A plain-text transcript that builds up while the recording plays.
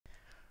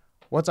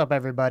What's up,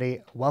 everybody?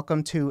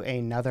 Welcome to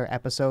another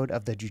episode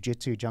of the Jiu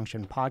Jitsu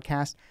Junction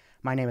Podcast.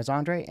 My name is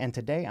Andre, and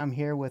today I'm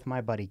here with my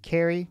buddy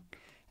Cary.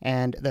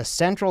 And the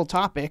central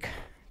topic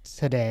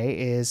today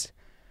is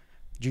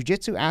Jiu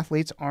Jitsu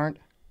athletes aren't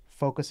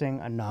focusing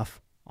enough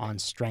on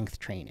strength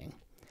training.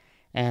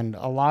 And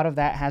a lot of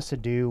that has to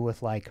do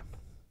with like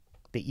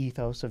the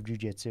ethos of Jiu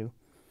Jitsu.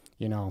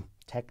 You know,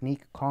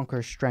 technique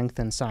conquers strength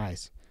and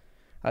size.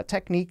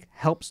 Technique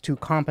helps to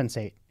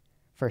compensate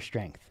for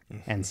strength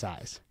and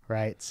size,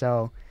 right?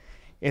 So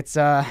it's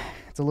a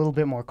little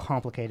bit more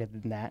complicated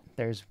than that.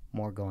 There's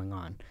more going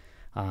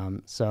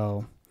on.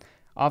 So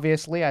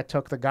obviously I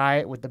took the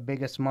guy with the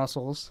biggest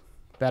muscles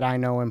that I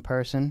know in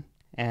person,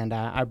 and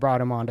I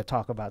brought him on to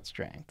talk about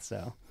strength.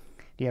 So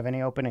do you have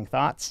any opening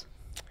thoughts?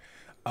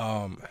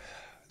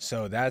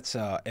 So that's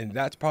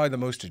probably the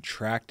most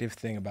attractive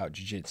thing about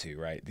jiu-jitsu,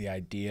 right? The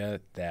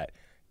idea that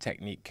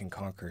technique can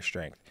conquer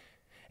strength.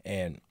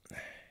 And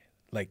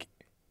like,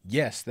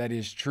 yes, that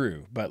is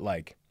true, but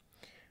like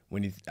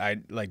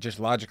just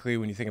logically,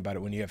 when you think about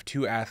it, when you have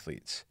two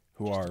athletes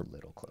who are a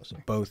little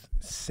closer, both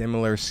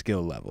similar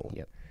skill level,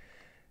 yep,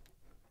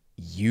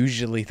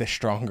 usually the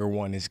stronger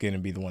one is going to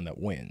be the one that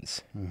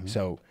wins. Mm-hmm.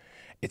 So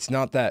it's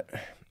not that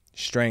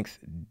strength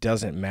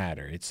doesn't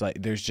matter. It's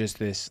like there's just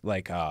this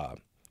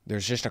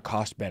there's just a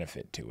cost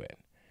benefit to it,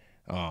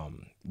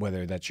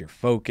 whether that's your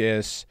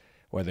focus,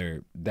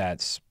 whether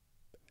that's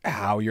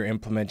how you're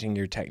implementing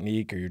your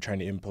technique, or you're trying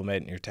to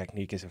implement your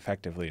technique as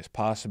effectively as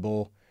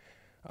possible.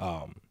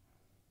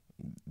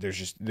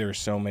 There's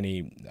so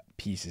many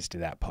pieces to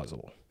that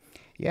puzzle.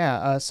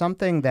 Yeah,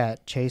 something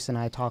that Chase and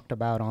I talked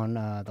about on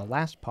the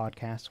last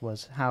podcast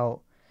was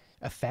how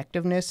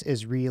effectiveness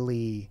is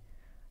really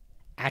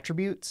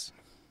attributes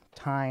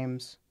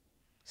times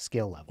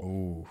skill level.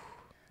 Ooh,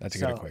 that's a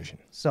good equation.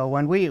 So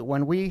when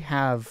we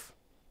have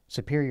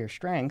superior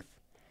strength,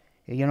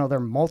 you know, they're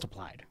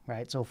multiplied,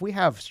 right? So if we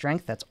have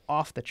strength that's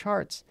off the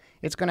charts,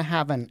 it's going to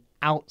have an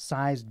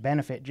outsized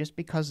benefit just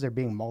because they're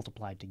being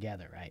multiplied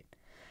together, right?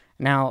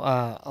 Now,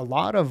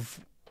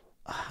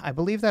 I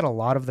believe that a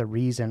lot of the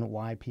reason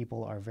why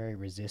people are very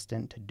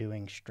resistant to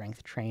doing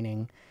strength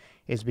training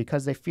is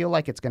because they feel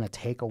like it's going to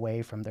take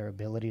away from their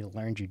ability to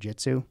learn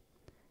jiu-jitsu.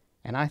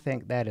 And I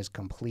think that is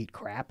complete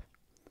crap.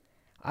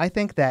 I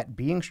think that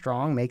being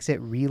strong makes it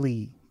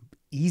really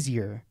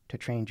easier to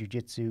train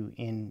jiu-jitsu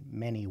in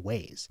many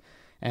ways.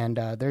 And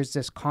there's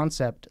this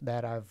concept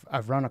that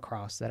I've run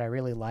across that I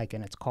really like,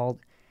 and it's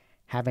called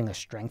having a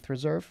strength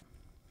reserve.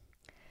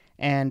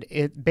 And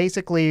it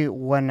basically,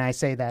 when I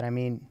say that, I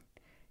mean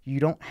you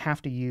don't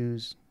have to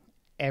use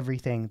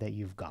everything that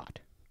you've got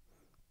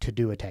to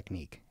do a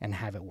technique and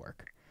have it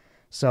work.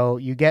 So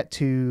you get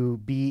to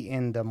be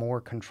in the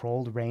more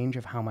controlled range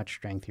of how much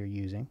strength you're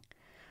using.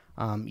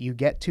 You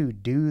get to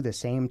do the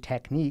same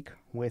technique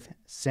with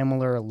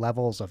similar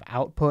levels of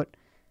output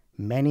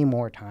many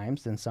more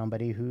times than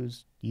somebody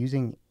who's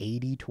using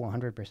 80 to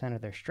 100%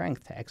 of their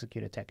strength to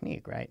execute a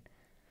technique, right?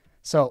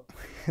 So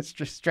it's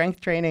just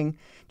strength training,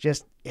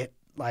 it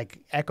like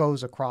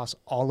echoes across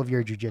all of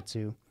your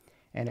jiu-jitsu,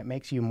 and it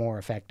makes you more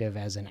effective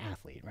as an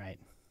athlete, right?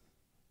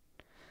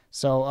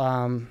 So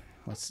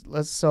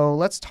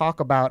let's talk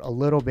about a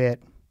little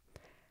bit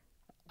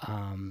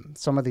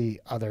some of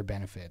the other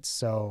benefits.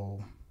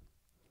 So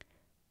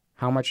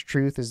how much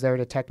truth is there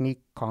to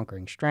technique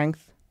conquering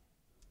strength?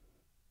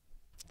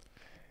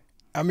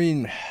 I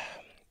mean,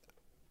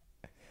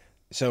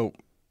 so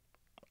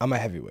I'm a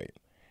heavyweight.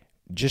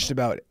 Just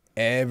about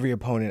every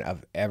opponent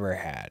I've ever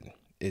had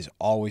is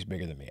always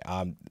bigger than me.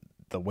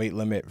 The weight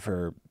limit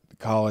for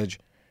college,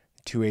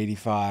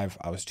 285,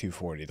 I was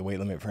 240. The weight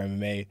limit for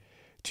MMA,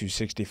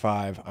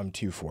 265, I'm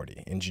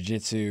 240. In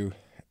jiu-jitsu,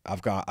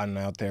 I'm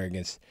out there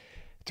against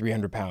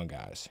 300-pound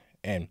guys.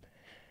 And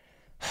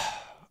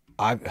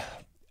I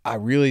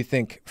really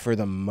think for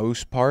the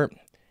most part,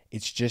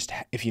 it's just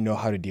if you know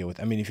how to deal with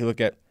it. I mean, if you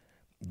look at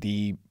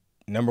the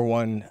number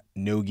one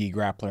no-gi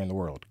grappler in the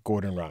world,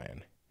 Gordon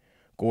Ryan.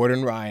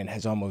 Gordon Ryan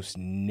has almost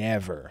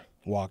never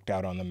walked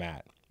out on the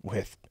mat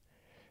with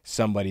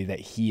somebody that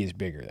he is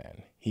bigger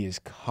than. He is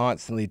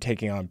constantly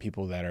taking on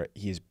people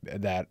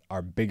that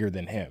are bigger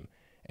than him,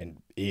 and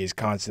he is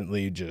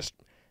constantly just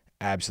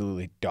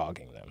absolutely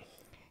dogging them.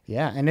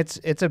 Yeah, and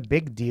it's a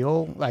big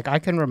deal. Like, I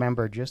can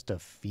remember just a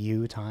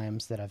few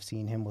times that I've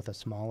seen him with a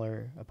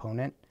smaller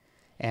opponent,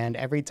 and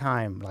every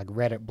time, like,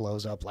 Reddit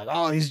blows up, like,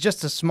 oh, he's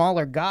just a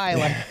smaller guy.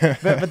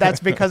 Like, but that's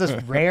because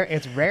it's rare.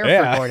 It's rare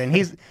for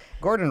Gordon.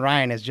 Gordon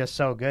Ryan is just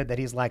so good that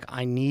he's like,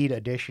 I need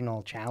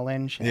additional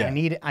challenge. Yeah.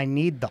 I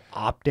need the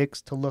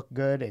optics to look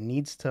good. It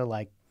needs to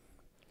like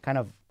kind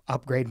of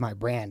upgrade my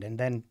brand. And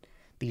then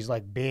these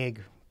like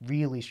big,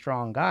 really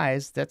strong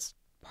guys, that's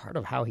part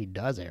of how he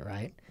does it,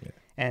 right? Yeah.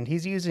 And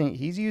he's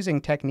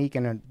using technique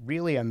in a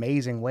really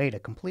amazing way to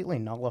completely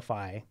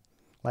nullify.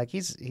 Like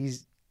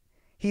he's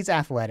he's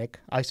athletic,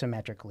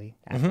 isometrically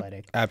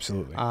athletic.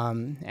 Absolutely.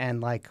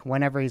 And like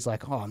whenever he's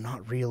like, "Oh, I'm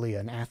not really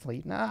an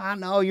athlete."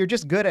 No, you're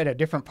just good at a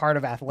different part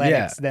of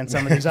athletics than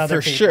some of these other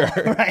for people,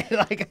 sure. right?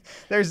 Like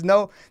there's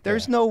no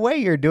way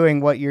you're doing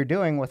what you're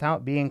doing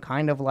without being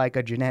kind of like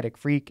a genetic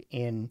freak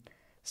in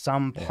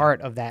some part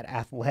of that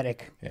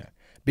athletic. Yeah.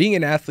 Being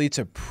an athlete's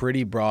a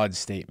pretty broad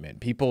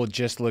statement. People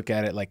just look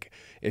at it like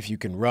if you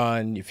can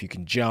run, if you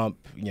can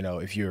jump,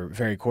 if you're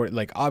very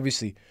like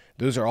obviously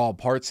those are all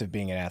parts of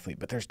being an athlete,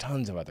 but there's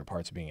tons of other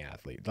parts of being an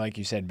athlete. Like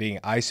you said, being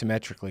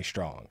isometrically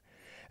strong.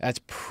 That's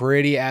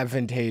pretty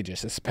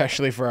advantageous,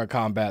 especially for a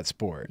combat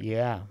sport.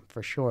 Yeah,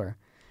 for sure.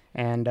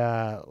 And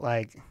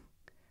like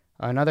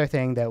another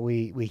thing that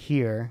we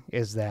hear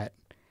is that,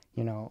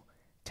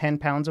 10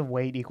 pounds of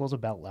weight equals a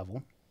belt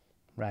level,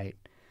 right?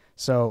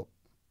 So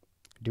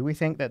do we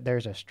think that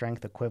there's a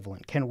strength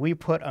equivalent? Can we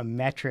put a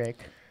metric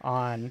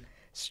on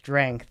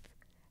strength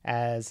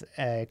as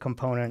a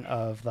component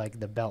of like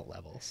the belt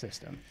level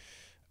system?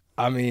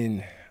 I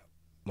mean,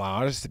 my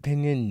honest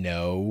opinion,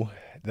 no.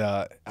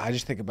 I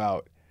just think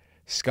about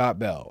Scott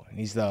Bell.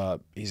 He's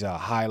a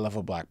high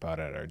level black belt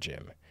at our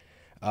gym.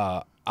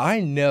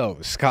 I know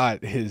Scott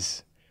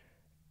is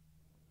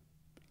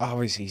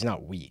obviously he's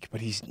not weak,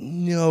 but he's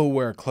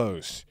nowhere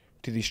close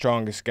to the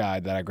strongest guy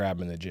that I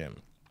grab in the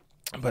gym.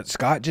 But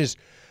Scott just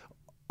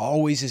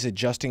always is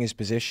adjusting his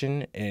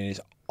position and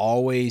is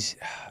always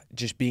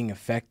just being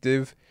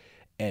effective.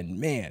 And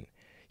man,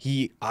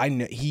 he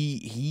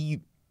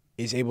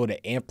is able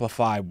to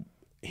amplify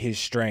his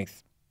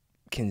strength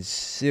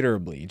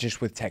considerably just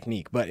with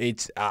technique. But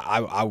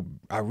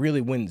I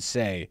really wouldn't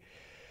say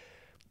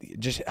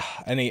just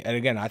and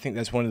again, I think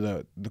that's one of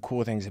the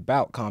cool things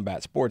about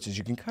combat sports is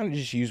you can kind of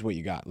just use what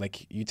you got.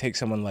 Like you take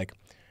someone like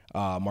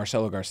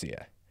Marcelo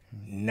Garcia,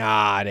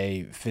 not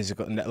a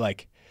physical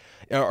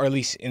or at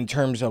least in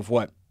terms of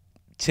what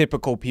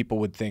typical people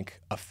would think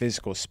a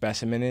physical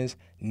specimen is,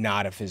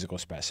 not a physical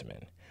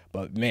specimen.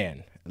 But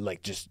man,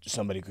 like just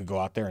somebody could go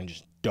out there and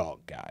just dog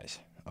guys.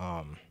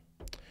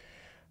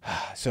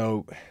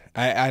 So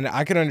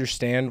I can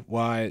understand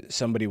why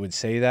somebody would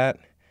say that,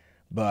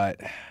 but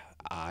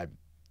I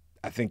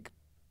think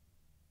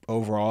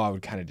overall I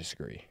would kind of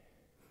disagree.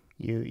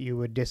 You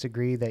would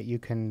disagree that you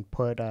can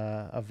put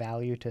a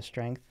value to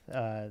strength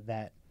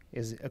that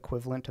is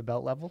equivalent to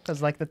belt level?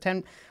 Because like the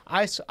 10,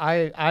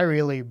 I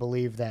really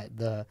believe that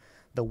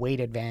the weight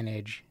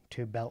advantage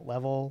to belt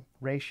level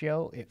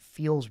ratio, it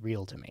feels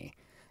real to me.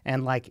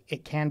 And like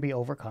it can be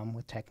overcome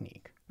with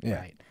technique,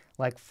 right?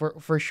 Like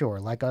for sure,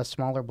 like a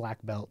smaller black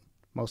belt,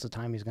 most of the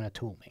time he's going to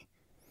tool me,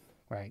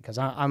 right? Because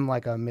I'm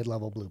like a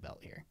mid-level blue belt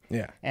here.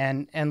 Yeah.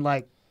 And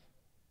like,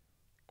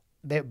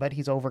 but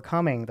he's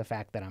overcoming the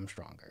fact that I'm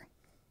stronger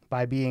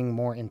by being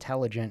more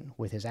intelligent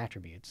with his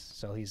attributes.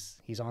 So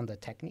he's on the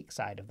technique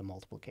side of the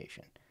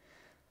multiplication.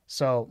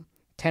 So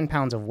 10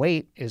 pounds of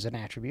weight is an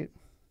attribute.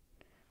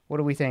 What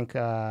do we think?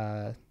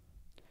 An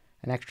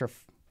extra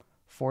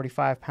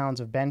 45 pounds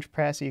of bench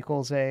press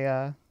equals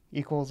a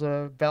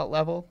belt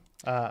level.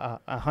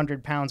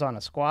 100 pounds on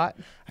a squat.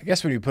 I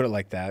guess when you put it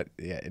like that,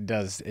 yeah, it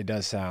does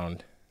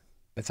sound.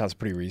 It sounds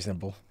pretty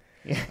reasonable.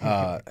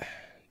 Yeah.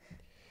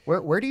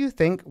 Where do you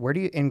think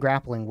in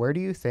grappling? Where do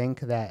you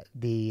think that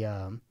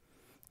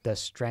the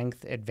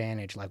strength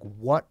advantage, like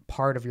what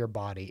part of your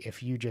body,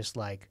 if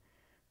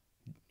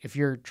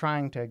you're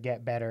trying to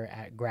get better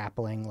at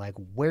grappling, like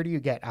where do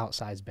you get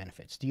outsized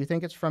benefits? Do you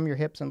think it's from your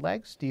hips and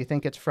legs? Do you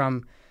think it's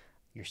from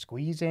your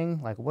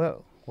squeezing? Like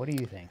what do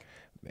you think?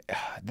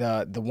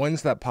 The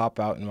ones that pop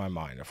out in my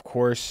mind, of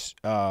course,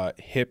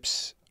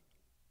 hips,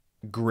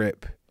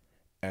 grip,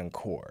 and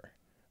core.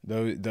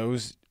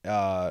 Those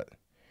at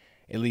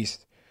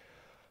least,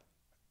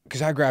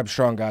 because I grab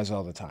strong guys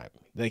all the time.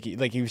 Like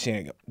you've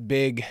seen it,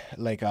 big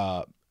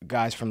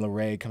guys from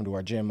Luray come to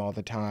our gym all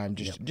the time,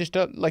 just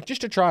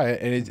to try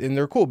it, and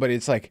they're cool. But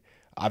it's like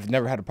I've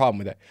never had a problem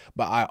with it.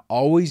 But I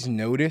always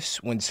notice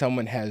when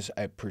someone has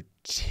a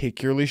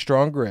particularly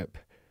strong grip,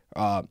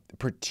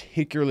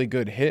 particularly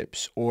good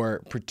hips,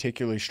 or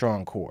particularly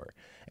strong core.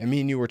 And me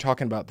and you were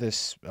talking about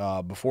this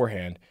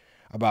beforehand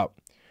about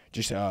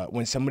just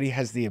when somebody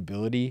has the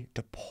ability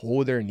to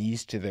pull their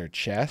knees to their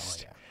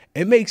chest. Oh, yeah.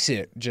 It makes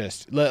it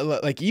just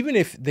like even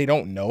if they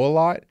don't know a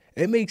lot,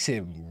 it makes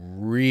it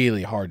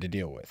really hard to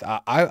deal with.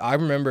 I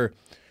remember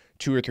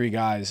 2 or 3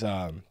 guys.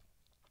 I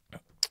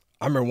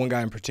remember one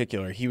guy in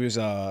particular. He was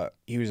a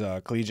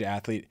collegiate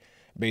athlete,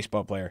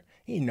 baseball player.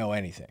 He didn't know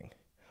anything,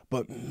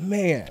 but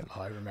man,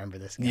 I remember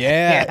this guy.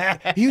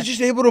 Yeah, he was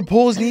just able to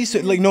pull his knees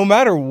to, like no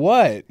matter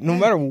what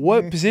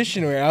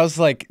position we're in. I was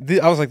like,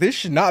 this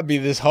should not be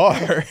this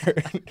hard.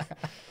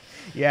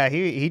 Yeah,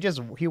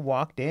 he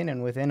walked in,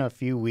 and within a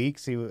few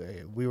weeks,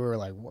 we were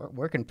like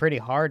working pretty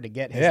hard to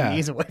get his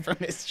knees away from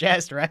his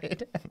chest,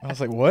 right? I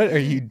was like, "What are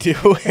you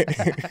doing?"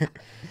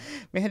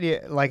 Man,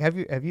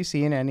 have you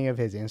seen any of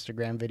his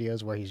Instagram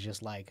videos where he's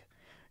just like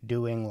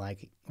doing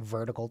like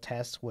vertical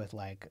tests with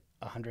like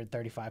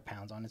 135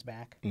 pounds on his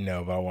back?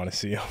 No, but I want to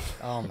see him.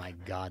 Oh my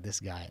God, this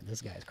guy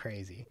is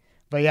crazy.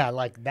 But yeah,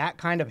 like that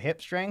kind of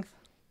hip strength,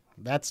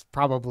 that's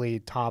probably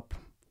top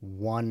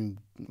one,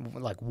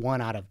 like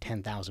 1 out of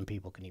 10,000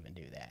 people can even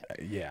do that.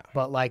 Yeah.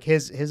 But like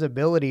his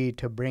ability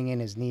to bring in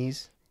his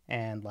knees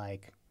and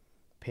like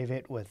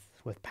pivot with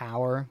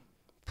power,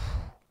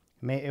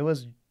 it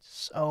was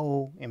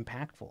so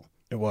impactful.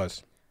 It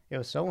was. It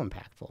was so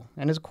impactful.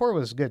 And his core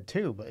was good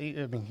too, but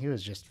he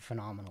was just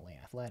phenomenally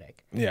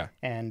athletic. Yeah.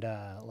 And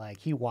like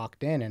he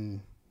walked in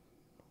and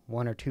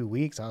 1 or 2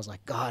 weeks, I was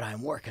like, God,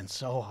 I'm working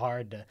so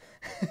hard to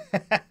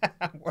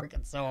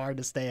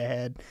stay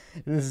ahead.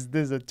 This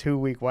is a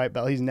 2-week white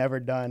belt. He's never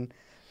done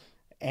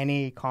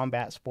any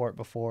combat sport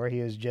before.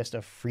 He was just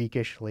a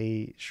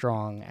freakishly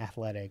strong,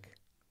 athletic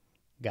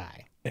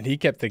guy. And he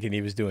kept thinking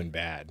he was doing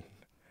bad.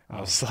 I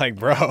was like,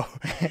 bro,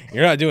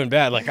 you're not doing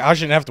bad. Like, I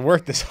shouldn't have to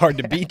work this hard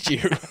to beat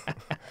you.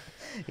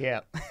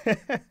 Yeah.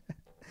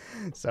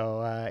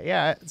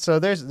 So, so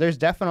there's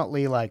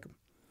definitely like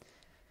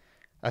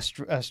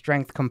a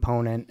strength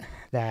component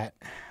that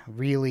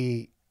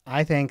really,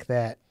 I think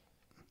that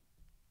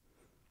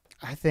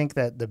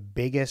the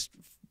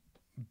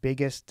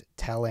biggest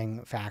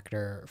telling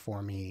factor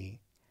for me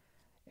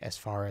as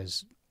far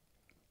as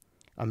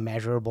a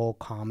measurable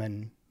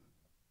common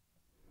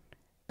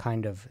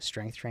kind of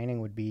strength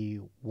training would be,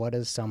 what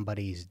does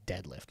somebody's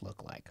deadlift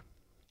look like?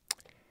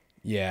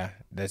 Yeah,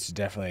 that's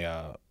definitely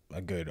a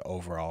good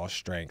overall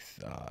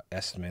strength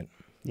estimate.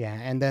 Yeah,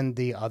 and then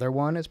the other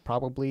one is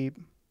probably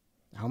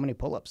how many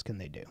pull-ups can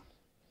they do?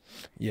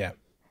 Yeah.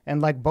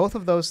 And like both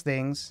of those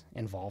things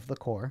involve the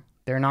core.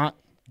 They're not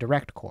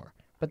direct core,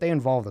 but they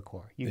involve the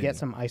core. You get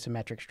some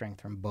isometric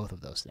strength from both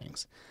of those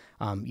things.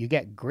 You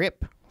get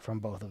grip from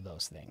both of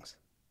those things,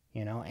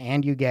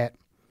 and you get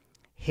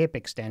hip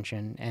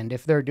extension. And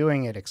if they're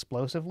doing it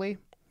explosively,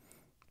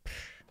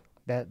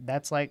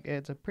 that's like,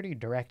 it's a pretty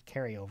direct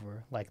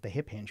carryover, like the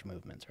hip hinge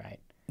movements,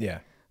 right? Yeah.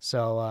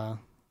 So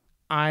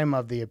I'm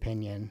of the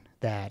opinion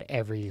that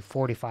every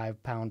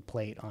 45-pound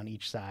plate on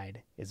each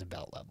side is a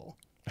belt level.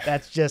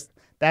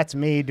 That's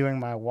me doing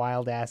my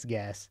wild ass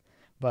guess,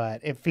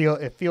 but it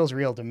feels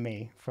real to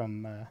me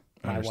from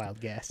my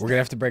wild guess. We're gonna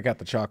have to break out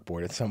the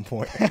chalkboard at some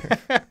point.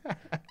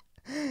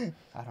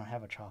 I don't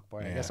have a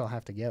chalkboard. I guess I'll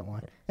have to get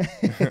one.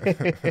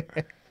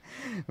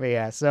 But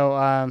yeah,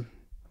 so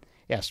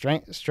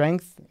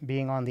strength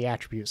being on the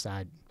attribute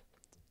side,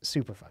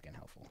 super fucking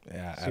helpful.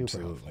 Yeah, Super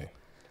absolutely.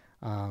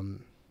 helpful.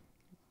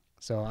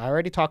 So I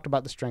already talked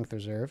about the strength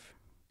reserve,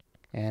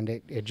 and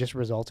it just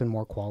results in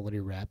more quality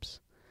reps.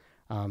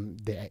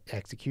 The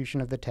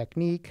execution of the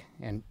technique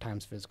and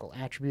times physical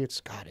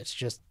attributes, God, it's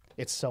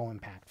so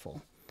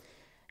impactful.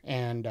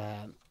 And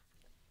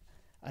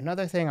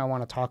another thing I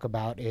want to talk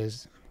about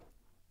is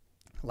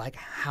like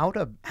how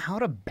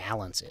to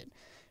balance it,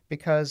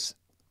 because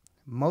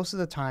most of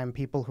the time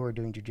people who are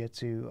doing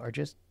jiu-jitsu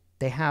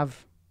they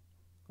have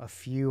a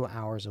few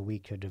hours a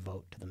week to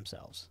devote to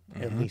themselves,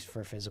 at least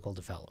for physical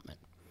development.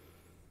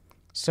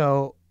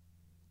 So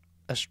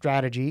a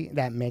strategy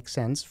that makes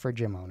sense for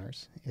gym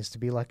owners is to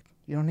be like,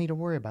 you don't need to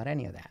worry about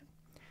any of that.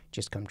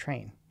 Just come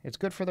train. It's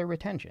good for their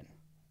retention.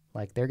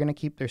 Like, they're going to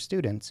keep their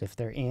students if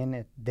they're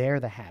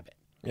the habit.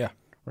 Yeah.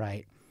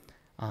 Right.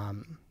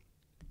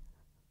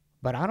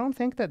 But I don't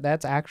think that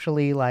that's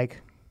actually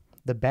like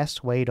the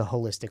best way to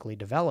holistically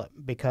develop,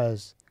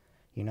 because,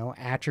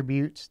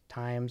 attributes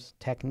times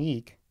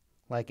technique,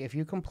 like if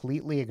you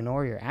completely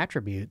ignore your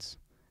attributes,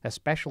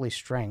 especially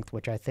strength,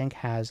 which I think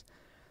has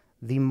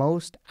the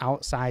most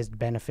outsized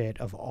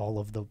benefit of all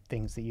of the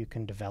things that you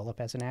can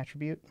develop as an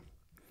attribute,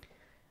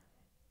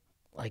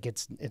 like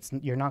it's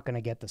you're not going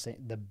to get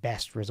the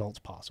best results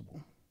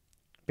possible,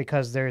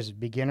 because there's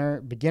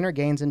beginner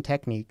gains in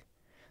technique,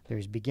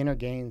 there's beginner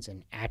gains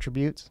in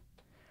attributes.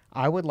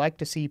 I would like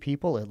to see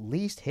people at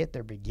least hit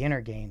their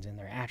beginner gains in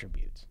their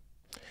attributes.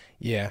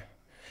 Yeah,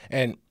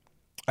 and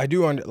I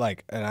do and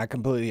I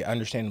completely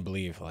understand and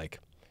believe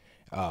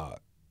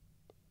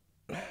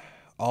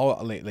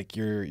all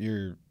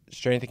your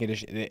strength and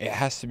conditioning, it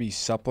has to be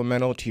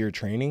supplemental to your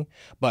training,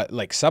 but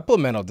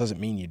supplemental doesn't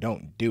mean you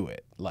don't do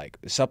it.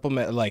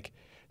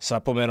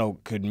 Supplemental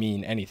could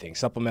mean anything.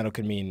 Supplemental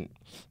could mean,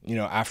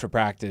 after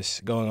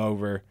practice, going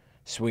over,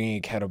 swinging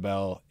a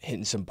kettlebell,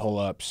 hitting some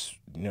pull-ups,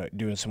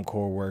 doing some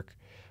core work.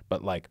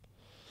 But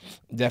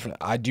definitely,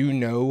 I do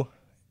know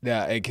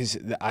that, because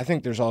I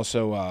think there's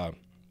also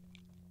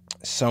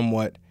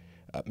somewhat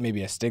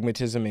maybe a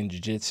stigmatism in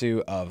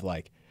jiu-jitsu of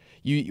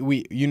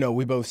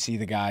we both see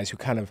the guys who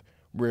kind of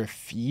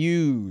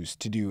refuse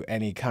to do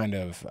any kind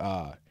of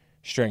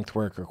strength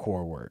work or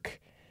core work,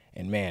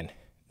 and man,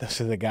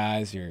 those are the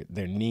guys.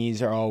 Their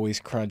knees are always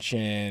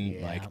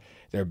crunching,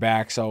 their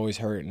back's always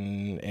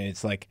hurting, and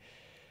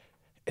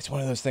it's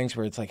one of those things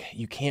where it's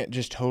you can't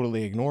just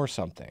totally ignore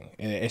something,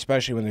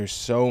 especially when there's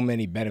so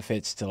many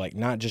benefits to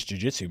not just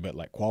jiu-jitsu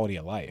but quality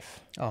of life.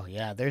 Oh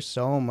yeah, there's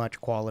so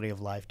much quality of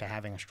life to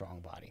having a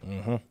strong body.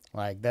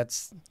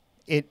 That's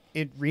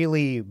it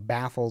really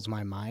baffles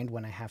my mind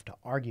when I have to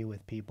argue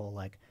with people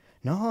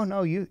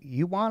no,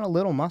 you want a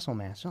little muscle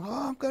mass. Oh,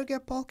 I'm going to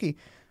get bulky.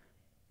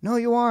 No,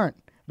 you aren't.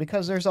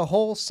 Because there's a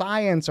whole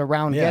science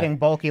around Yeah. getting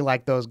bulky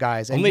like those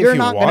guys. And Only you're if you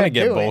not want gonna to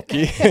get do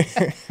bulky.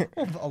 it.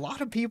 Well, a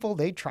lot of people,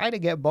 they try to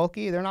get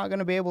bulky. They're not going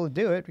to be able to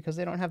do it because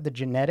they don't have the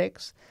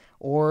genetics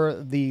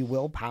or the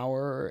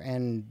willpower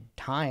and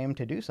time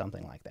to do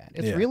something like that.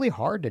 It's Yeah. really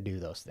hard to do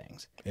those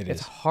things.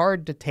 It's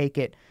hard to take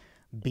it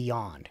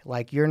beyond.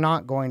 Like, you're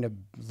not going to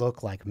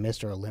look like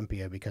Mr.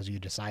 Olympia because you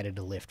decided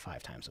to lift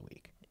 5 times a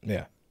week.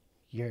 Yeah.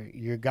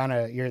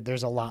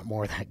 There's a lot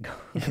more that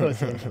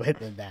goes into it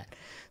than that.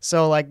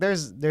 So like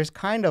there's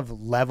kind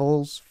of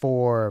levels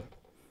for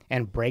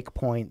and break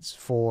points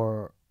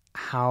for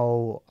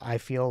how I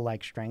feel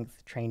like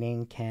strength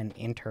training can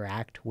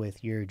interact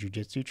with your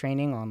jiu-jitsu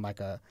training on like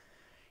a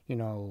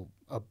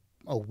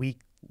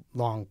week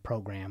long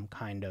program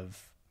kind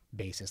of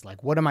basis.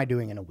 Like, what am I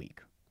doing in a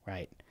week,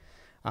 right?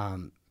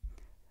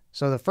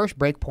 So the first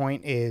break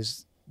point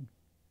is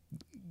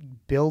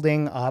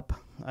building up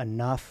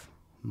enough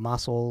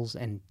muscles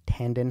and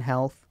tendon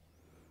health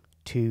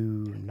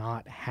to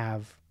not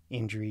have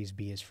injuries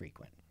be as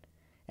frequent.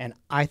 And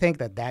I think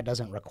that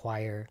doesn't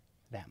require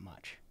that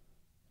much.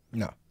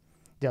 No.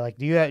 What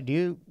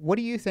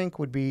do you think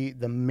would be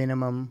the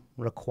minimum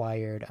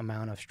required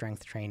amount of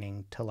strength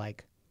training to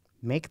like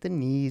make the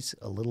knees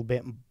a little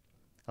bit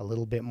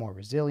more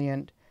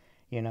resilient,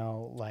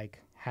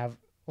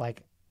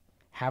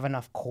 have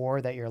enough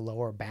core that your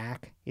lower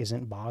back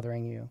isn't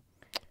bothering you?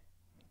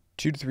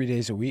 2 to 3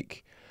 days a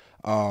week.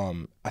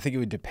 I think it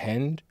would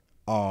depend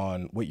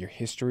on what your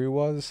history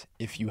was.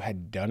 If you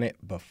had done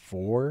it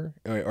before,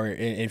 or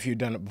if you'd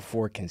done it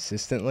before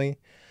consistently,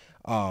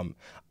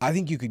 I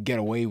think you could get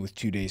away with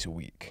 2 days a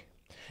week.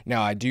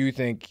 Now, I do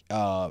think,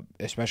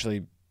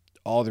 especially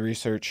all the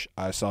research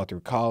I saw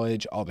through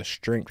college, all the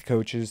strength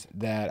coaches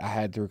that I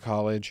had through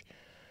college,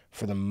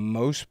 for the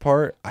most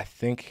part, I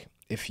think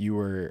if you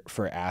were,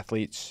 for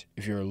athletes,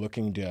 if you were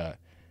looking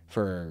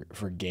for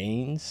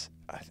gains,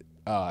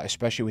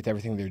 especially with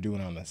everything they're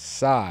doing on the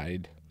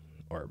side,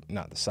 or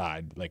not the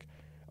side, like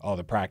all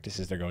the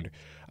practices they're going to,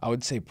 I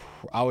would say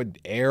I would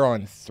err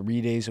on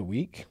 3 days a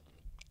week.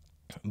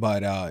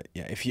 But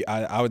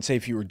I would say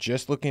if you were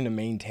just looking to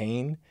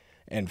maintain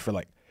and for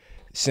like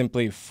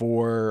simply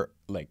for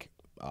like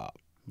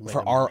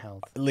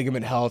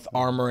ligament health,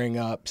 armoring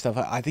up stuff,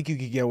 I think you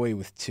could get away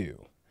with 2.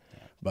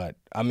 Yeah. But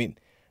I mean,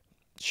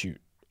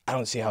 shoot, I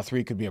don't see how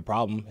 3 could be a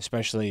problem,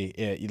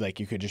 especially like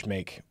you could just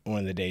make one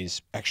of the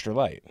days extra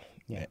light,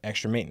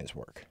 extra maintenance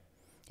work.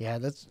 Yeah,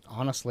 that's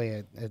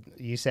honestly,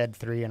 you said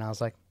 3 and I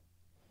was like,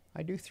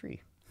 I do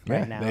 3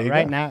 right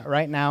now.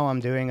 Right now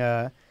I'm doing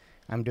a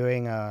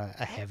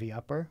heavy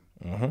upper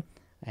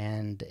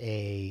and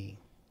a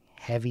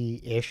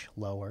heavy-ish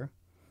lower,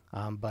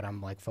 but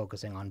I'm like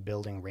focusing on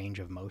building range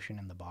of motion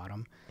in the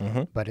bottom,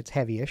 but it's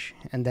heavy-ish.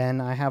 And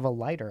then I have a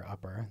lighter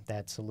upper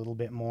that's a little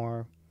bit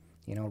more,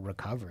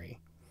 recovery.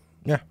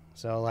 Yeah.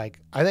 So like,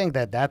 I think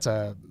that's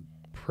a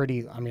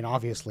pretty, I mean,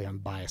 obviously I'm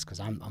biased because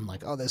I'm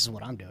like, oh, this is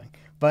what I'm doing.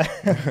 But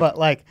but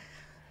like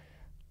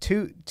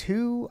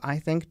two I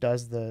think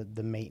does the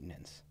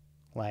maintenance.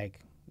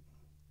 Like,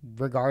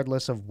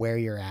 regardless of where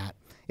you're at,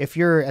 if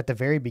you're at the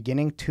very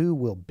beginning, 2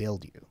 will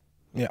build you.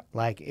 Yeah.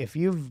 Like, if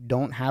you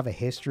don't have a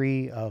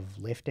history of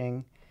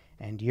lifting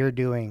and you're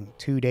doing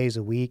 2 days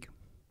a week,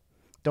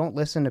 don't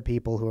listen to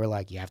people who are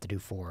like, you have to do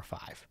 4 or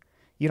 5.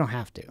 You don't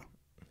have to.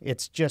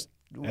 It's just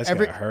that's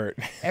gonna hurt.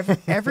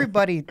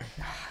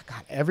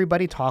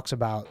 everybody talks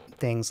about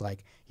things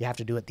like you have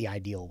to do it the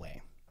ideal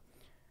way.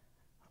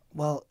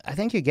 Well, I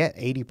think you get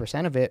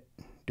 80% of it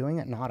doing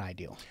it not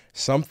ideal.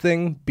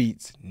 Something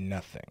beats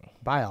nothing.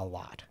 By a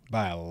lot.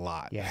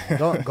 Yeah.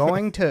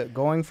 Going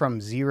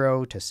from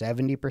 0 to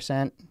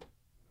 70%,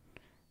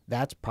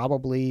 that's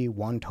probably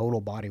one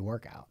total body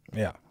workout.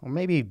 Yeah. Or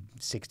maybe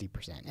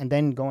 60%. And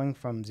then going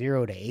from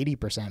 0 to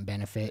 80%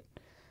 benefit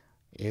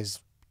is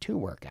 2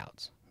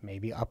 workouts.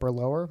 Maybe upper,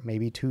 lower,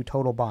 maybe 2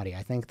 total body.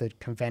 I think the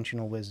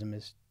conventional wisdom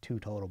is 2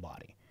 total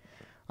body.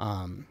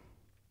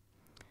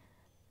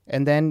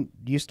 And then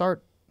you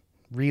start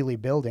really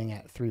building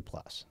at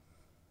 3+.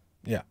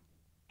 Yeah,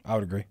 I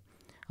would agree.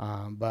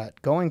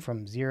 But going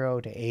from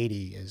 0 to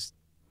 80 is,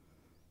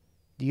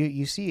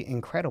 you see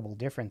incredible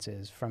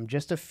differences from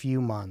just a few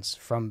months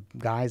from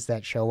guys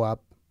that show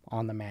up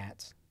on the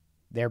mats.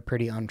 They're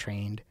pretty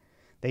untrained.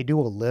 They do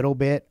a little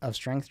bit of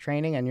strength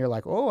training and you're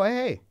like, oh,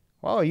 hey,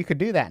 you could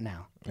do that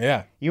now.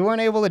 Yeah. You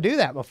weren't able to do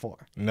that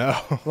before. No.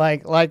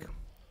 Like,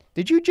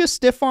 did you just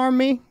stiff arm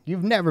me?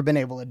 You've never been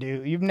able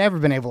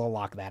to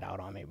lock that out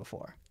on me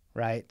before,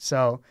 right?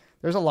 So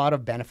there's a lot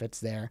of benefits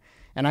there.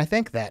 And I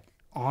think that,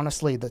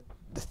 honestly, the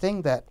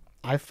thing that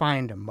I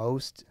find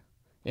most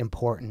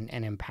important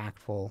and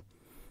impactful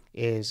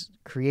is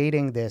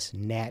creating this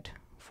net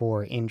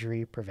for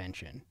injury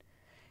prevention.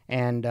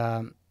 And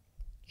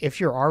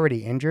if you're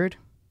already injured,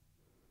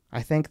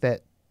 I think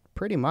that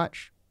pretty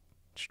much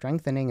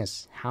strengthening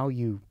is how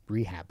you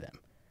rehab them.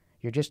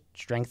 You're just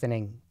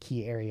strengthening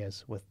key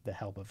areas with the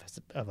help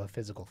of a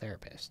physical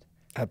therapist.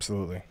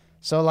 Absolutely.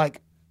 So,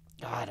 like,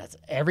 that's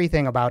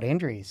everything about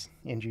injuries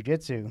in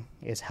jiu-jitsu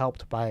is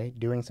helped by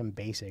doing some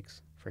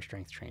basics for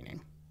strength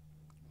training.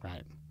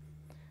 Right.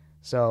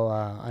 So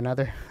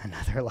another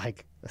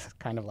like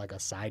kind of like a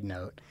side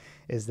note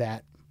is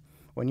that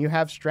when you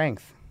have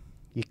strength,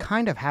 you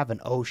kind of have an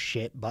oh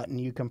shit button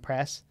you can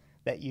press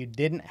that you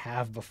didn't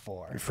have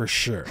before. For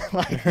sure.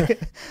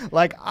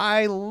 like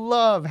I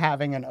love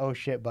having an oh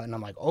shit button.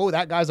 I'm like, oh,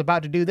 that guy's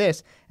about to do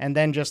this, and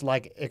then just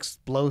like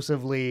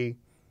explosively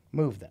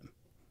move them.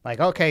 Like,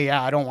 okay,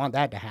 yeah, I don't want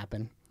that to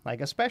happen.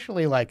 Like,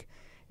 especially like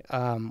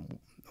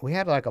we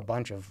had like a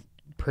bunch of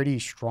pretty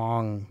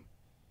strong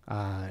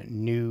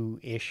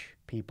new-ish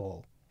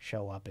people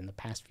show up in the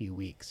past few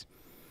weeks.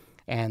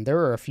 And there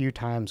were a few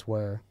times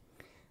where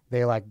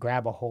they like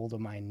grab a hold of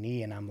my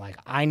knee and I'm like,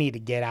 I need to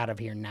get out of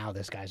here now.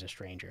 This guy's a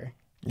stranger.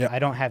 Yeah. I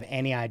don't have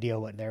any idea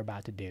what they're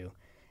about to do.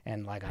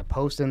 And like I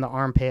post in the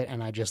armpit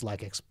and I just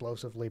like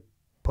explosively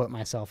put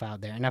myself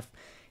out there. And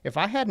if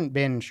I hadn't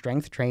been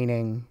strength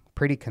training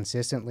pretty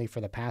consistently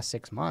for the past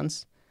 6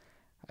 months,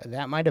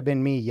 that might have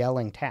been me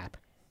yelling tap.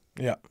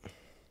 Yeah.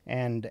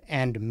 And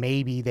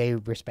maybe they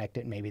respect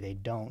it, maybe they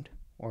don't.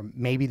 Or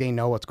maybe they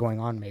know what's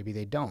going on, maybe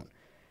they don't.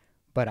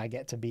 But I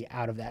get to be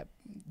out of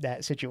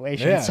that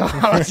situation. Yeah. So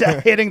I was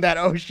hitting that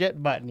oh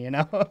shit button, you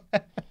know?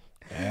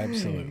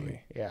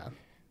 Absolutely. Yeah.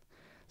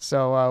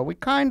 So we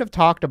kind of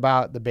talked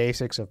about the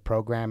basics of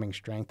programming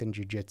strength in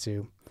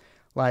jiu-jitsu.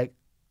 Like,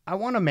 I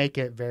want to make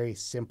it very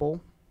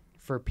simple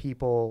for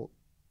people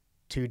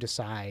to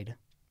decide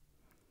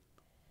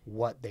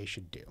what they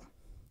should do.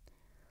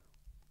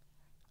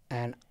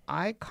 And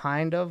I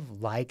kind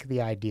of like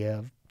the idea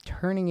of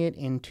turning it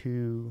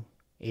into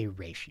a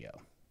ratio.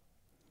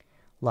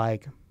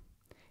 Like,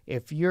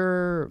 if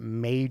your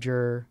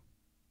major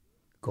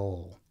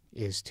goal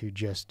is to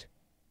just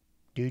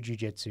do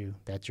jiu-jitsu,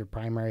 that's your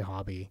primary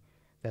hobby,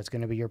 that's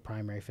going to be your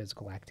primary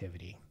physical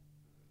activity,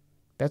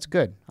 that's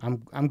good.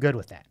 I'm good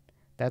with that.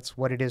 That's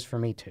what it is for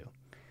me too.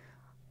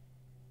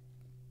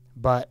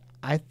 But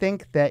I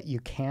think that you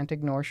can't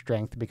ignore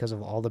strength because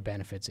of all the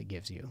benefits it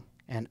gives you.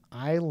 And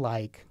I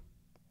like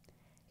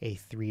a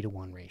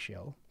 3-to-1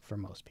 ratio for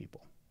most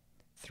people.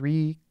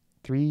 3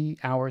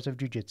 hours of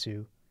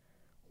jiu-jitsu,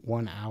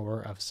 1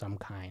 hour of some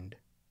kind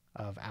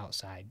of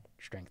outside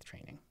strength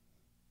training.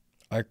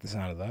 I like the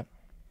sound of that.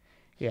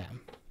 Yeah.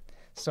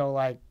 So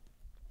like,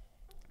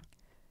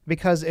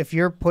 because if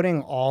you're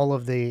putting all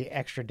of the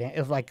extra,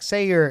 if like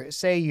say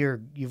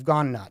you've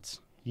gone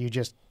nuts, you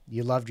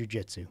love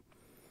jiu-jitsu,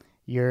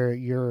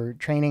 you're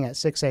training at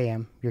 6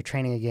 a.m. You're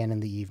training again in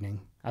the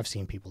evening. I've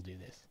seen people do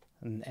this,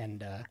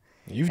 and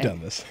you've done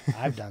this.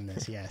 I've done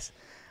this, yes.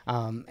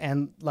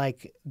 And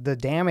like the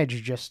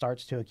damage just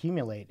starts to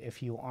accumulate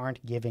if you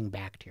aren't giving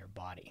back to your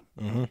body.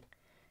 Mm-hmm.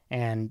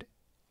 And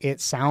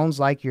it sounds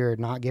like you're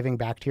not giving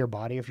back to your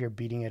body if you're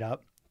beating it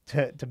up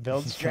to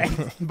build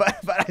strength, but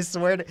I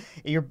swear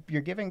you're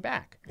giving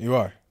back. You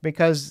are,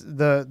 because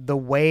the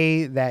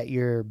way that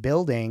you're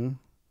building,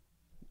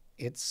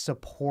 it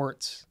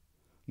supports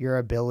your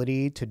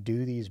ability to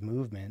do these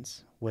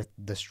movements with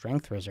the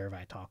strength reserve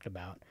I talked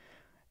about,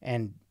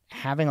 and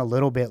having a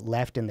little bit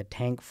left in the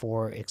tank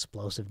for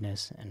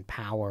explosiveness and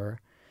power.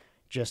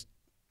 Just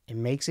it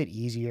makes it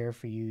easier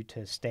for you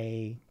to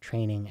stay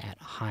training at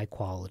high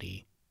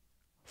quality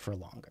for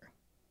longer.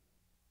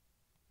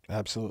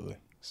 Absolutely.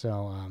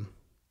 So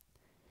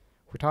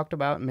we talked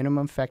about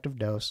minimum effective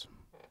dose.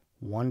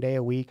 1 day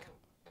a week,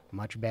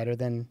 much better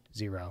than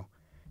 0.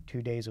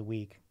 2 days a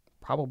week,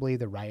 probably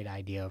the right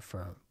idea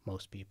for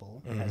most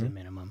people as a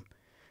minimum.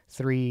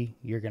 3,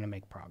 you're going to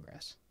make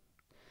progress.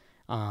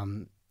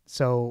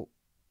 So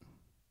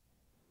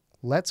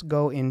let's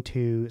go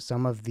into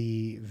some of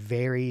the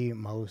very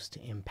most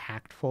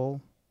impactful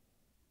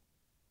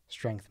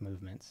strength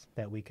movements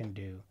that we can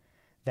do.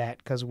 That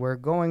because we're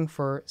going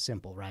for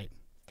simple, right?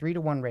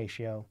 3-to-1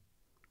 ratio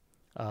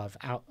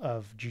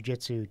of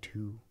jiu-jitsu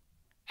to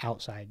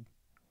outside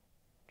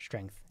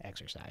strength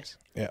exercise.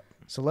 Yeah.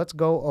 So let's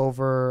go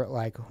over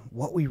like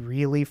what we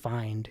really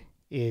find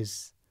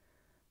is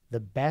the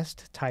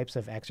best types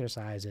of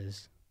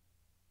exercises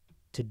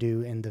to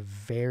do in the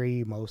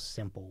very most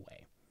simple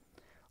way.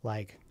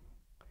 Like,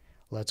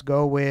 let's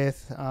go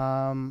with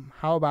how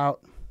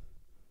about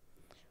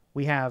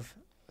we have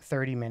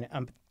 30-minute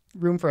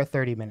room for a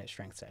 30-minute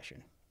strength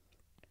session.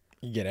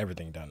 You get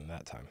everything done in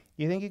that time.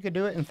 You think you could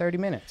do it in 30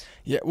 minutes?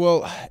 Yeah,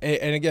 well,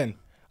 and again,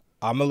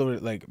 I'm a little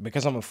like,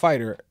 because I'm a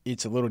fighter,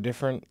 it's a little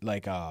different.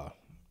 Like,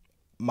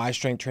 my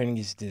strength training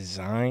is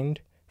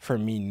designed for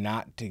me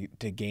not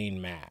to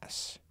gain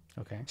mass.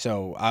 Okay.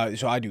 So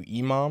I do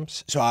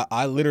EMOMs. So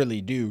I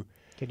literally do.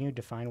 Can you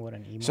define what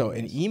an EMOM is? So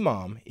an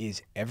EMOM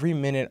is every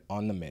minute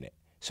on the minute.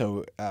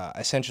 So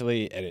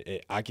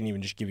essentially, I can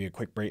even just give you a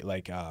quick break.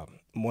 Like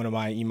one of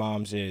my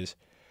EMOMs is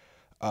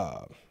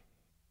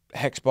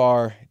hex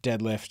bar,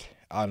 deadlift,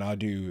 and I'll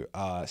do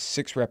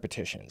 6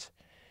 repetitions.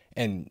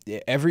 And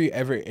every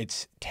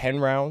it's 10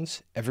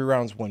 rounds. Every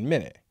round's 1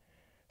 minute.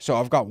 So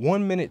I've got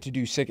 1 minute to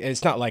do 6.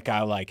 It's not like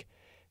I like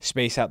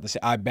space out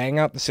I bang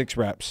out the 6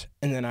 reps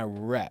and then I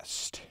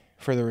rest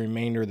for the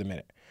remainder of the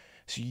minute.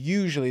 So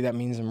usually that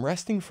means I'm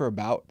resting for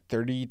about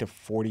 30 to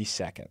 40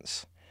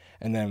 seconds.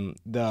 And then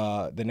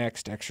the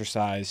next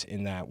exercise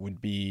in that would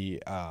be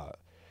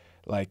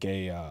like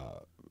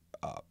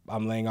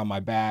I'm laying on my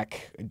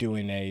back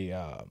doing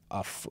a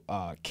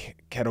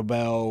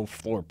kettlebell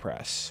floor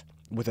press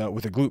with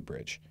a glute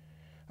bridge.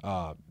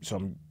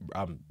 So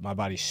my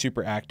body's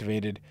super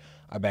activated.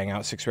 I bang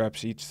out 6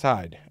 reps each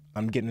side.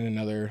 I'm getting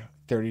another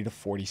 30 to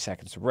 40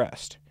 seconds of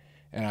rest,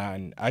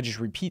 and I just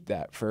repeat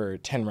that for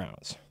 10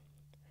 rounds.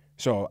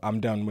 So I'm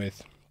done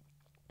with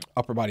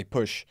upper body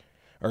push,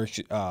 or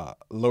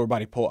lower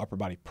body pull, upper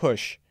body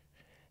push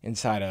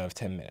inside of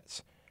 10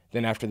 minutes.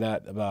 Then after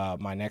that,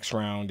 my next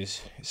round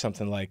is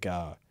something like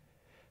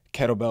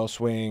kettlebell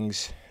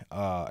swings,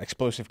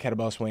 explosive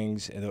kettlebell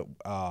swings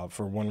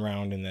for 1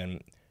 round, and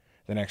then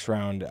the next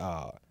round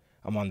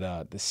I'm on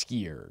the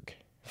ski erg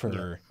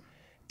for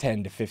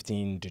 10 to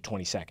 15 to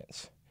 20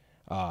 seconds.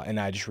 And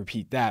I just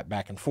repeat that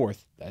back and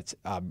forth. That's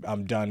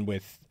I'm done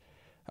with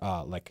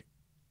an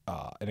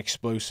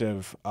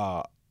explosive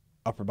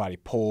upper body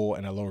pull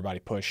and a lower body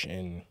push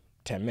in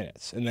 10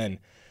 minutes. And then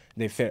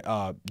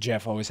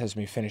Jeff always has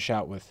me finish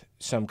out with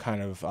some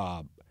kind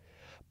of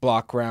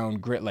block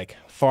round grit, like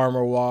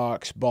farmer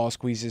walks, ball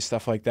squeezes,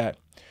 stuff like that.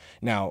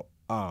 Now,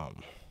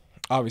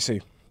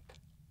 obviously,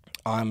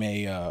 I'm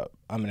an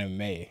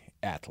MMA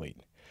athlete.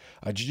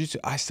 Jiu-jitsu,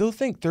 I still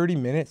think 30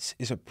 minutes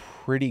is a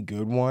pretty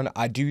good one.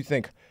 I do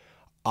think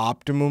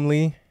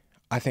optimally,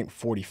 I think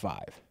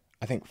 45.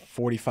 I think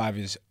 45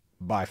 is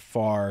by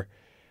far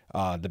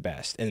the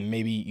best. And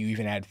maybe you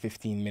even add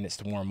 15 minutes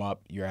to warm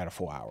up, you're at a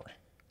full hour.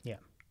 Yeah.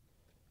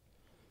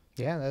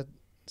 Yeah.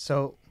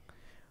 So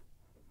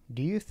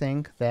do you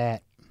think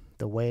that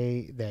the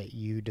way that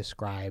you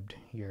described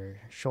your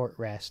short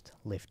rest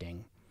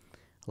lifting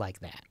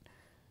like that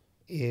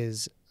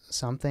is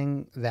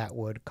something that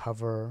would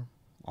cover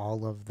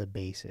all of the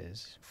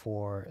bases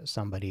for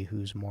somebody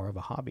who's more of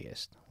a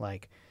hobbyist?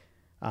 Like,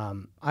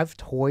 I've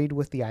toyed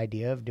with the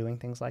idea of doing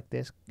things like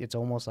this. It's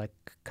almost like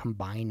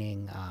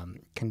combining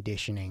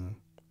conditioning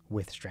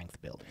with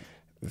strength building.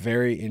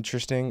 Very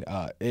interesting.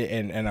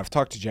 And I've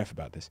talked to Jeff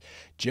about this.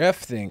 Jeff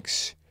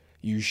thinks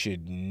you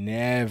should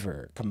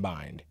never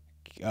combine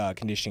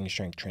conditioning and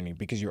strength training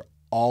because you're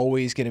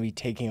always going to be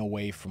taking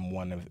away from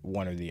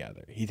one or the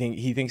other. He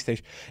thinks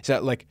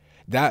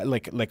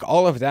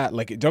all of that,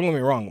 like, don't get me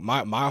wrong,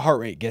 my heart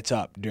rate gets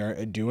up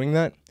doing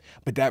that,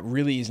 but that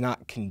really is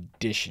not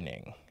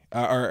conditioning.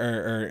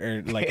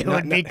 Or like it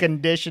would be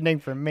conditioning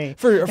for me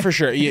for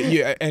sure.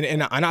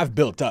 And I've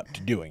built up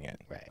to doing it.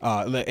 Right.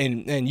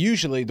 And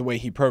usually the way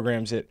he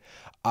programs it,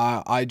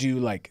 I do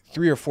like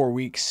 3 or 4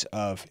 weeks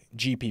of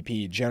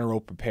GPP,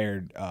 general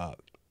prepared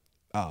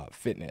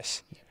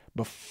fitness,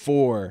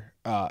 before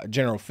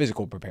general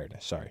physical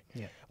preparedness. Sorry.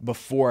 Yeah.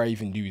 Before I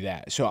even do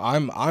that, so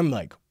I'm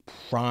like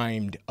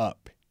primed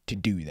up to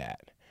do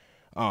that.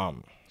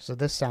 So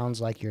this sounds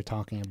like you're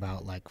talking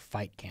about like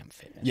fight camp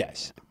fitness.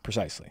 Yes,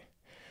 precisely.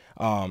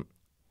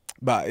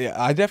 But yeah,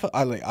 I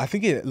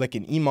think like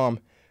an EMOM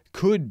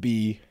could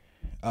be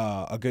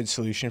a good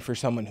solution for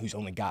someone who's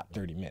only got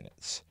 30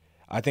 minutes.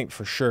 I think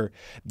for sure.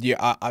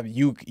 Yeah,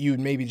 you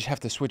maybe just have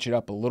to switch it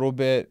up a little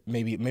bit,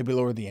 maybe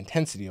lower the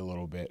intensity a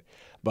little bit,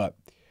 but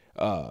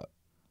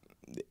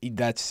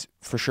that's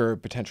for sure a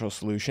potential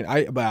solution.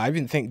 But I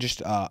even think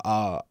just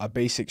a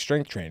basic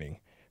strength training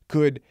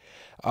could,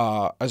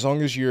 as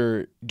long as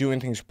you're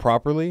doing things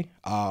properly,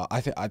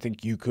 I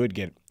think you could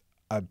get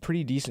a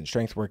pretty decent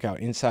strength workout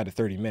inside of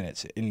 30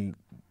 minutes. In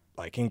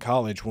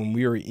college, when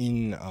we were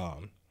in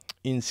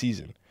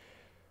season,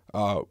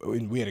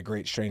 we had a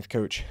great strength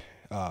coach,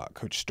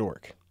 Coach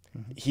Stork.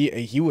 Mm-hmm.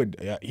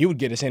 He would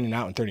get us in and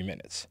out in 30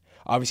 minutes.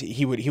 Obviously,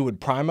 he would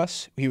prime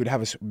us. He would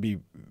have us be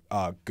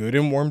good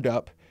and warmed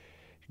up,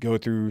 go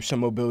through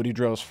some mobility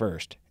drills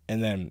first,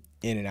 and then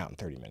in and out in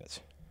 30 minutes.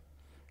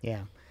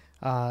 Yeah,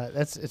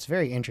 it's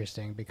very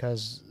interesting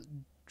because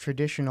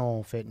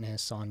traditional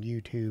fitness on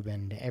YouTube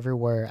and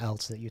everywhere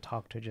else that you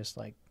talk to, just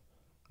like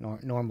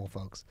normal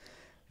folks,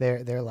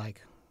 they're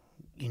like,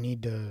 you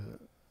need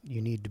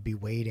to be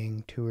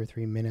waiting 2 or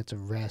 3 minutes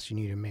of rest. You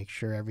need to make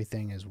sure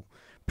everything is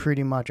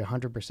pretty much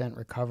 100%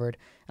 recovered.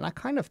 And I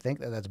kind of think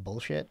that that's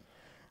bullshit.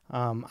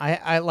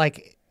 I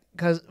like,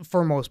 because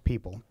for most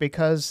people,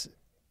 because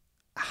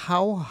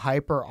how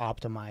hyper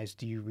optimized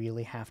do you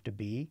really have to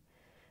be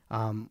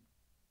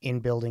in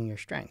building your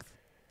strength?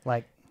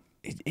 Like,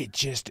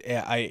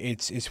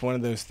 it's one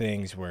of those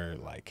things where,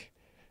 like,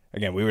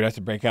 again, we would have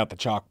to break out the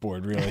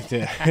chalkboard really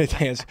to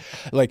answer.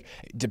 Like,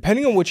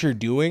 depending on what you're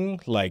doing,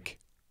 like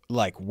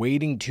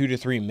waiting 2 to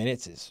 3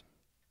 minutes is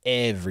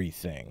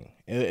everything,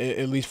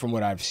 at least from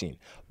what I've seen.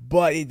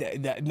 But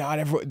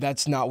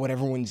that's not what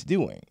everyone's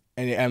doing,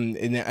 and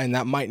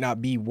that might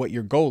not be what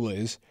your goal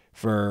is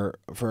for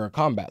a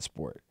combat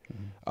sport.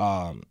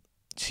 Mm-hmm.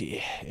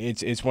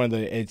 It's one of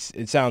the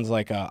it sounds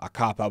like a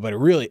cop out, but it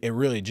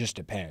really just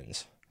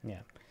depends.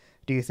 Yeah.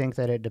 Do you think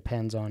that it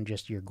depends on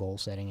just your goal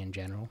setting in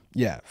general?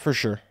 Yeah, for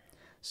sure.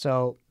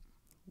 So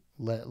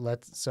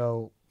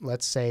let's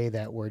say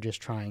that we're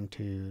just trying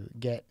to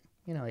get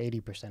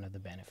 80% of the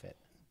benefit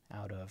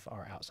out of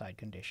our outside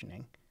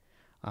conditioning.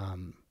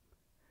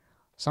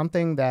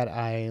 something that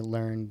I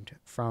learned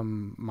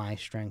from my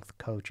strength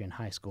coach in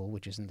high school,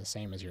 which isn't the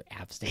same as your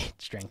App State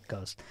strength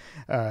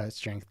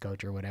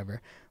coach or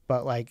whatever.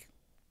 But like,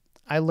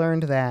 I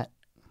learned that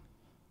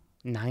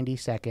 90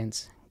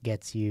 seconds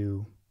gets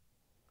you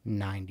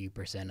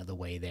 90% of the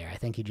way there. I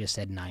think he just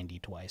said 90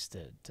 twice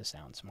to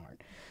sound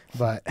smart,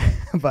 but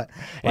like,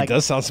 it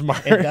does sound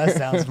smart. It does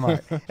sound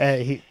smart.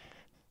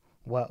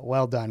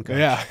 Well done, coach.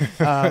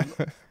 Yeah.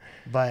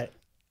 But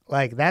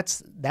like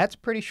that's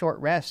pretty short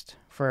rest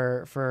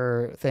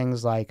for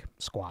things like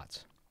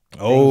squats.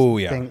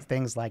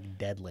 Things like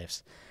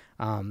deadlifts.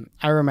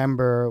 I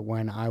remember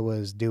when I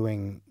was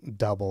doing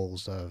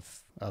doubles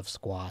of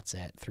squats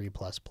at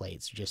 3+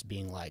 plates, just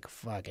being like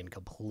fucking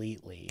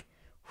completely,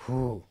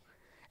 whew.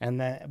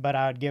 But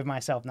I would give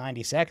myself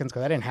 90 seconds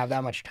because I didn't have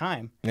that much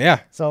time. Yeah.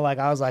 So like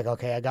I was like,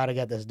 okay, I got to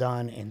get this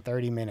done in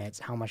 30 minutes.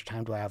 How much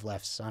time do I have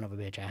left? Son of a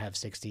bitch, I have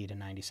 60 to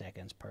 90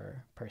 seconds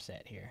per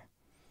set here.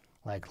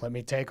 Like, let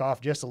me take off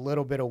just a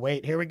little bit of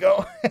weight. Here we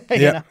go.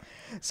 Yeah.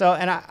 So,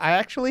 and I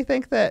actually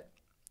think that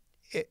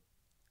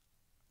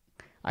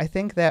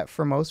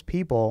for most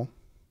people,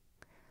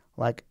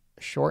 like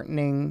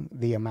shortening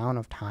the amount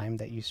of time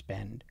that you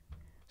spend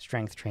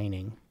strength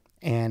training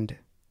and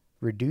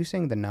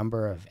reducing the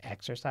number of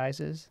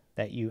exercises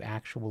that you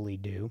actually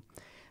do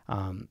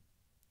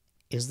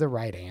is the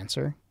right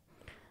answer,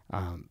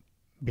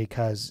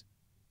 because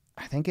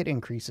I think it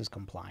increases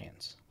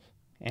compliance.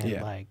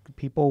 And like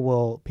people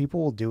will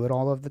do it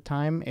all of the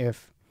time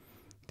if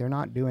they're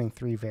not doing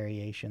 3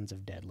 variations of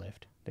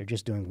deadlift. They're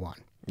just doing 1.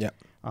 Yeah.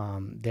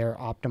 They're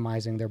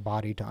optimizing their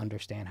body to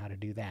understand how to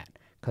do that,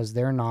 because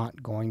they're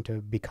not going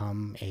to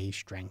become a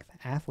strength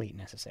athlete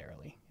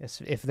necessarily.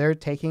 If they're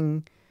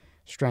taking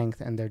strength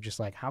and they're just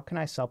like, how can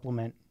I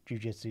supplement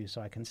jiu-jitsu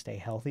so I can stay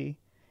healthy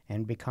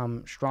and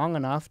become strong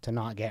enough to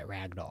not get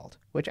ragdolled,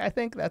 which I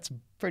think that's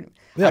pretty.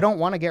 I don't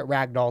want to get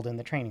ragdolled in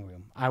the training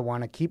room. I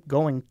want to keep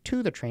going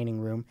to the training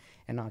room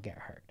and not get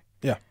hurt.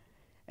 Yeah.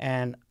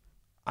 And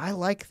I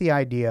like the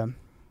idea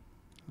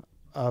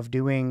of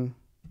doing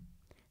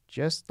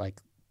just like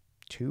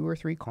 2 or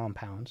 3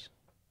 compounds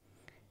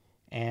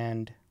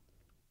and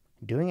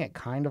doing it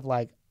kind of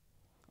like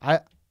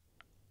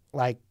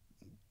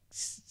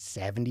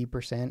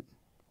 70%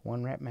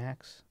 1 rep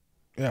max.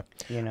 Yeah.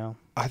 You know,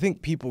 I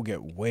think people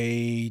get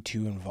way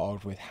too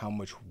involved with how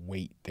much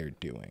weight they're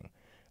doing.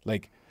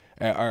 Like,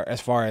 as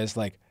far as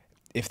like,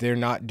 if they're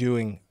not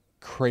doing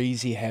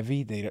crazy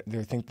heavy, they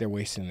think they're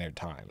wasting their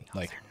time. No,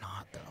 like, they're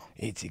not though.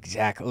 It's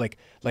exactly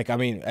like I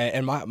mean,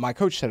 and my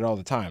coach said it all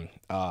the time.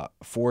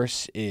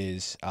 Force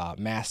is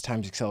mass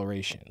times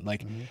acceleration.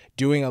 Like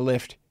doing a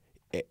lift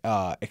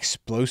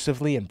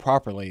explosively and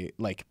properly,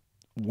 like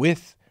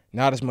with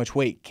not as much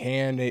weight,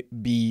 can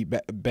it be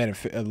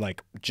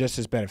like just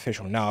as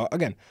beneficial? Now,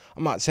 again,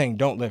 I'm not saying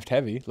don't lift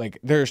heavy. Like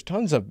there's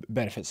tons of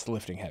benefits to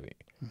lifting heavy.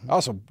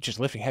 Also, just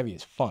lifting heavy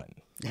is fun.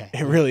 Yeah,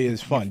 it really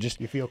is fun.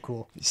 You feel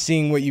cool.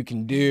 Seeing what you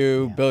can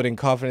do, building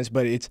confidence.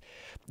 But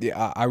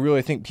I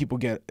really think people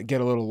get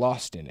a little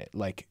lost in it.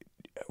 Like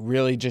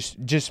really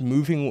just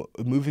moving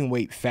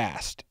weight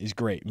fast is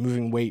great.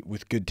 Moving weight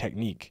with good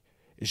technique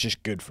is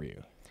just good for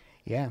you.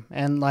 Yeah,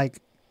 and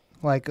like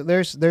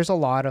there's a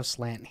lot of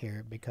slant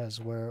here because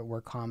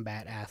we're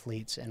combat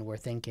athletes and we're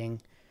thinking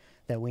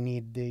that we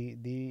need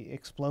the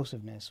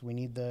explosiveness. We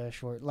need the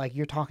short, like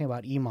you're talking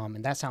about EMOM,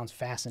 and that sounds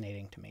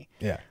fascinating to me.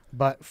 Yeah.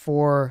 But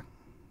for,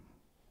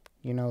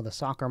 the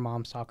soccer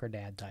mom, soccer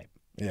dad type.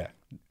 Yeah.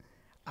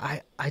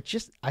 I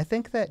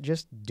think that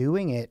just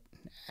doing it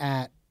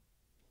at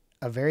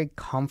a very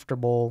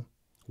comfortable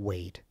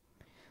weight,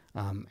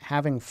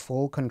 having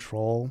full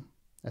control,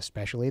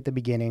 especially at the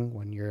beginning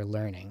when you're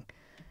learning,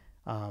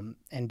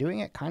 and doing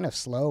it kind of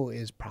slow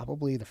is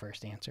probably the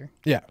first answer.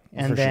 Yeah.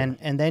 And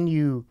then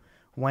you,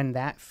 when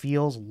that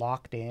feels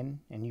locked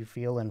in and you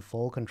feel in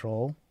full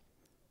control,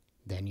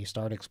 then you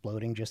start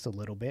exploding just a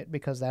little bit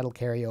because that'll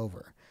carry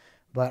over.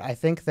 But I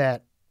think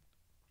that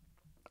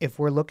if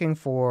we're looking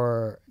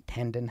for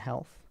tendon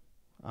health,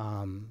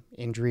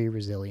 injury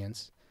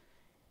resilience,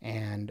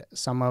 and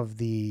some of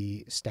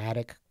the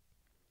static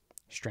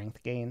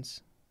strength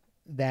gains,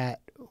 that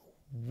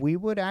we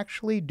would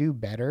actually do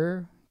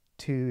better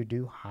to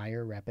do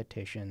higher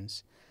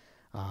repetitions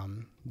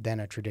than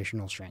a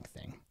traditional strength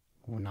thing.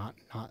 Well,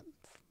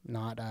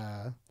 not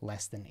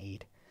less than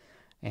 8,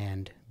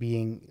 and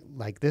being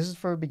like, this is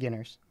for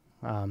beginners,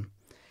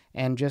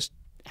 and just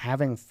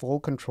having full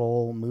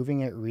control,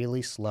 moving it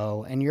really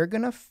slow, and you're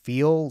gonna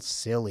feel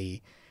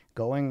silly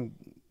going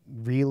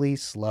really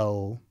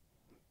slow,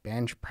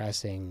 bench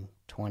pressing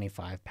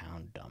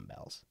 25-pound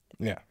dumbbells.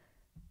 Yeah.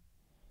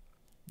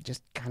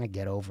 Just kind of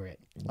get over it.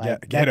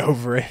 Get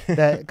over it.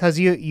 Because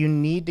you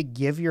need to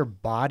give your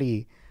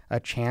body a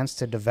chance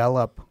to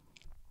develop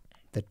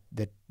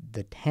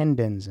the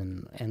tendons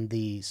and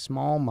the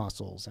small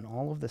muscles and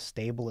all of the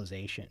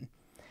stabilization.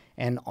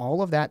 And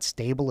all of that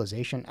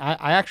stabilization,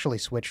 I actually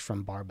switched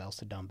from barbells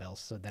to dumbbells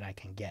so that I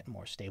can get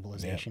more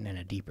stabilization and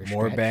a deeper stretch.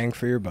 More bang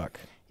for your buck.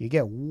 You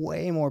get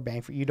way more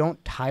bang for. You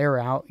don't tire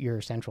out your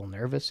central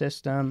nervous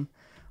system.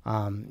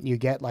 You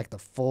get like the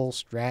full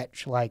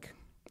stretch. Like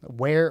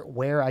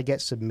where I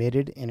get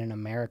submitted in an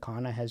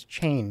Americana has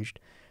changed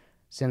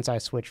since I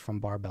switched from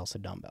barbells to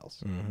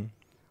dumbbells. Mm-hmm.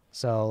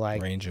 So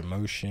like range of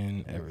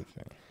motion,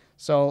 everything.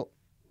 So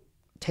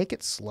take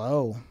it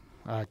slow,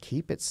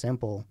 keep it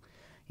simple.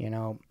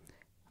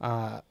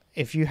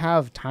 If you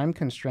have time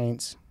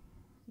constraints,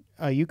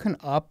 you can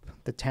up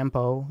the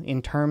tempo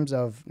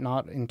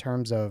not in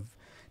terms of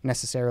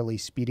necessarily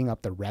speeding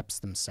up the reps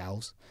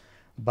themselves,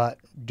 but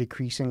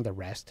decreasing the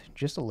rest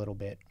just a little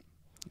bit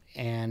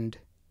and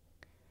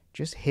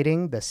just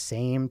hitting the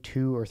same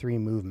 2 or 3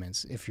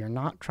 movements. If you're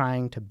not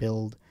trying to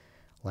build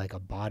like a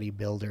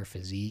bodybuilder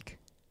physique,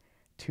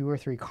 2 or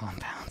 3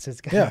 compounds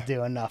is going to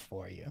do enough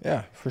for you.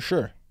 Yeah, for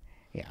sure.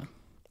 Yeah.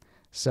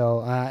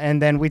 So,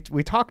 and then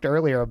we talked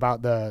earlier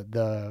about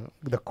the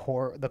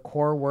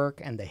core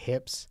work and the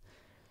hips.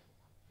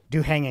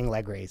 Do hanging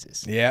leg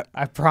raises. Yeah,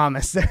 I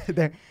promise.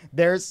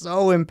 They're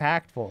so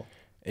impactful.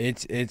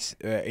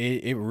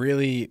 It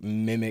really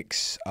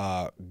mimics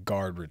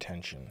guard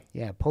retention.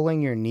 Yeah,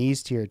 pulling your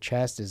knees to your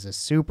chest is a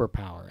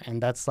superpower,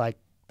 and that's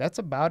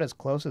about as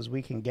close as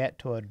we can get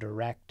to a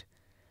direct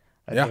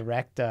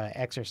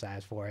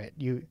exercise for it.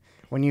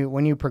 When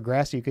you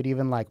progress, you could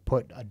even like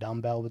put a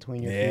dumbbell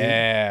between your feet.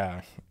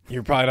 Yeah,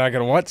 you're probably not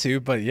gonna want to,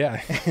 but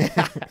yeah.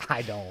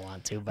 I don't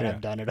want to, but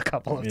I've done it a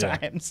couple of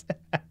times.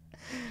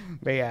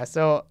 But yeah,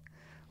 so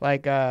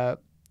like there's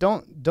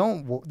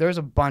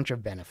a bunch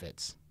of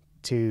benefits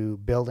to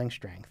building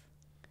strength.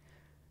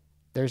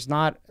 There's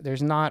not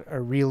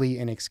really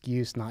an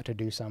excuse not to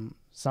do some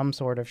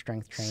sort of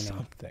strength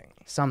training.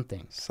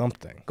 Something.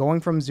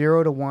 Going from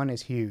 0 to 1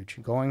 is huge.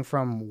 Going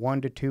from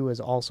 1 to 2 is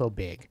also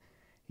big.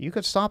 You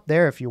could stop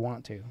there if you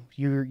want to.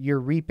 You're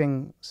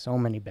reaping so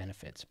many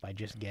benefits by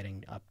just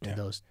getting up to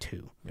those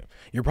 2. Yeah.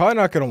 You're probably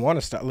not going to want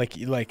to stop.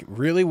 Like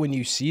really, when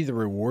you see the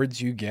rewards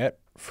you get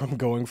from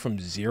going from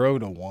 0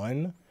 to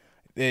 1,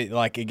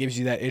 it gives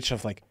you that itch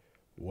of like,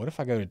 what if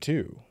I go to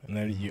 2? And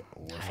then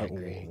what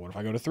if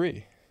I go to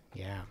 3?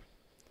 Yeah.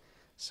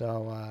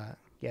 So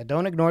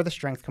don't ignore the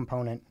strength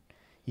component.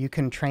 You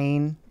can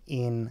train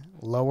in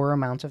lower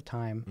amounts of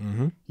time.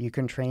 Mm-hmm. You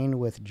can train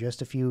with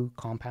just a few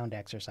compound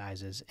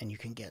exercises, and you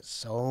can get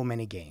so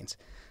many gains.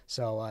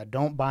 So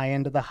don't buy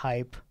into the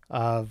hype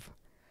of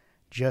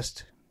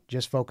just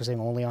focusing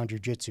only on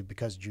jiu-jitsu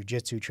because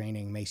jiu-jitsu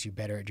training makes you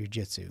better at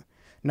jiu-jitsu.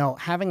 No,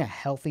 having a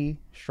healthy,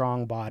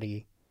 strong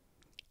body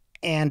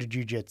and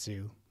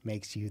jiu-jitsu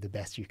makes you the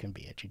best you can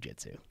be at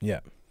jiu-jitsu.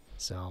 Yeah.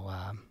 So,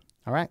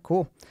 all right,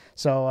 cool.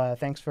 So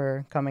thanks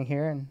for coming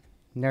here and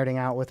nerding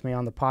out with me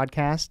on the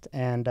podcast.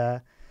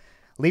 And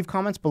leave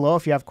comments below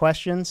if you have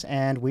questions,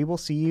 and we will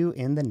see you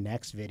in the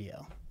next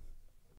video.